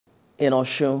In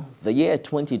Osun, the year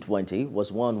 2020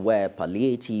 was one where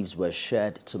palliatives were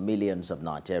shared to millions of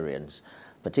Nigerians,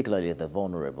 particularly the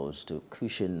vulnerables, to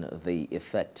cushion the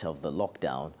effect of the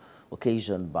lockdown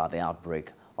occasioned by the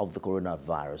outbreak of the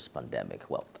coronavirus pandemic.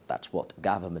 Well, that's what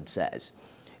government says.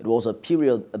 It was a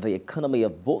period the economy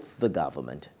of both the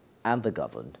government and the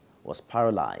governed was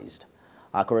paralyzed.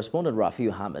 Our correspondent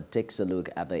Rafiu Ahmed takes a look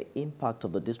at the impact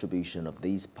of the distribution of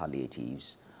these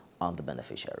palliatives on the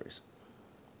beneficiaries.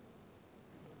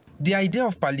 The idea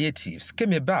of palliatives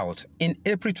came about in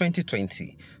April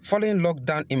 2020, following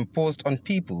lockdown imposed on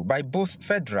people by both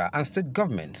federal and state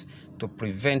governments to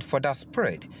prevent further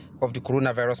spread of the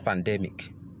coronavirus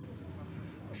pandemic.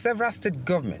 Several state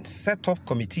governments set up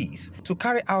committees to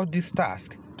carry out this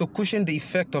task to cushion the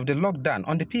effect of the lockdown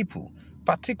on the people,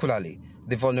 particularly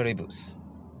the vulnerables.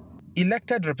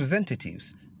 Elected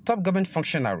representatives, top government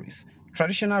functionaries,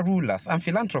 traditional rulers and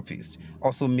philanthropists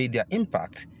also made their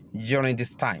impact during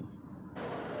this time.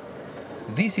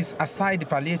 This is aside the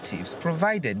palliatives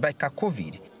provided by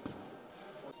COVID.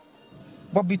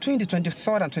 But between the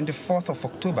 23rd and 24th of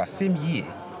October same year,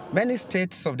 many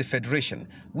states of the Federation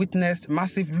witnessed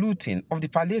massive looting of the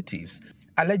palliatives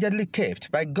allegedly kept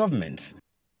by governments.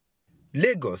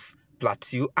 Lagos,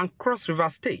 Plateau and Cross River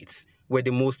states were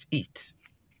the most hit.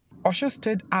 Osun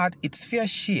State had its fair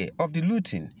share of the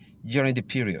looting during the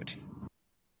period.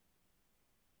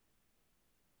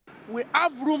 We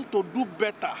have room to do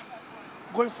better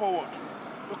going forward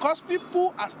because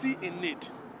people are still in need.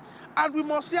 And we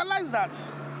must realize that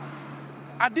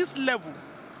at this level,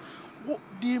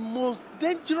 the most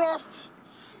dangerous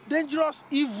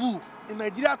evil in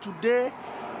Nigeria today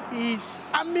is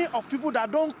army of people that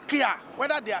don't care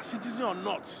whether they are citizens or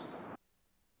not.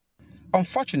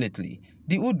 Unfortunately,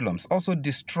 the hoodlums also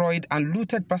destroyed and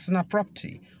looted personal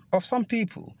property of some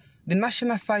people, the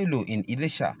national silo in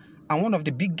Ilesha, and one of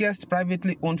the biggest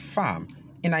privately owned farms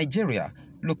in Nigeria,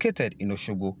 located in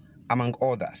Osogbo, among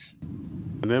others.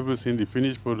 And everything, the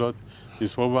finished product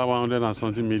is over 100 and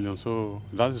something million, so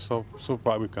that is so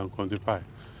far we can quantify.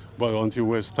 But until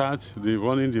we start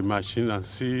running the machine and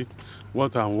see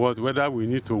what and what, whether we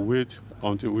need to wait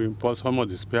until we import some of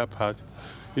the spare parts,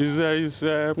 I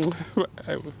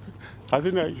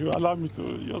think that you allow me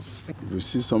to just... If you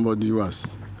see somebody who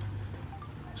has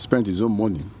spent his own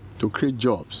money to create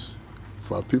jobs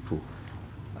for our people,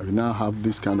 and we now have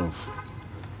this kind of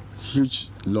huge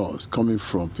loss coming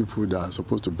from people that are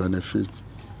supposed to benefit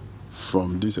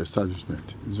from this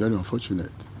establishment, it's very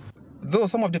unfortunate. Though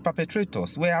some of the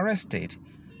perpetrators were arrested,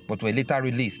 but were later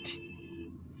released.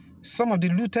 Some of the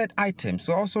looted items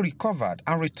were also recovered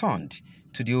and returned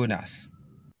to the owners.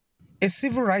 A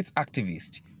civil rights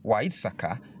activist, Waid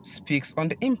Saka, speaks on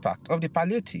the impact of the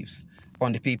palliatives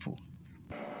on the people.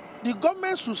 The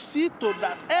government should see to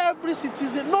that every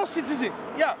citizen, no citizen,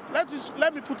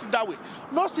 let me put it that way,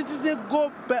 no citizen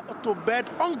go to bed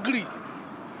hungry.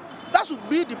 That should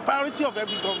be the priority of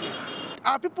every government.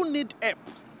 Our people need help,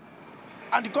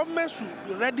 and the government should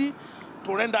be ready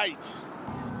to render it.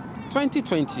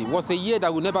 2020 was a year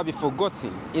that will never be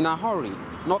forgotten in a hurry,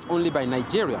 not only by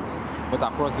Nigerians, but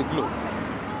across the globe.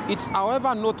 It's,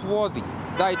 however, noteworthy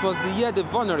that it was the year the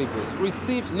vulnerables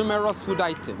received numerous food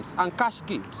items and cash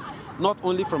gifts, not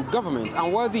only from government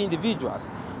and wealthy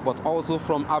individuals, but also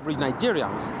from average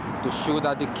Nigerians to show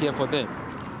that they care for them.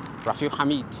 Rafiu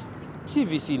Ahmed,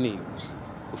 TVC News,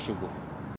 Osogbo.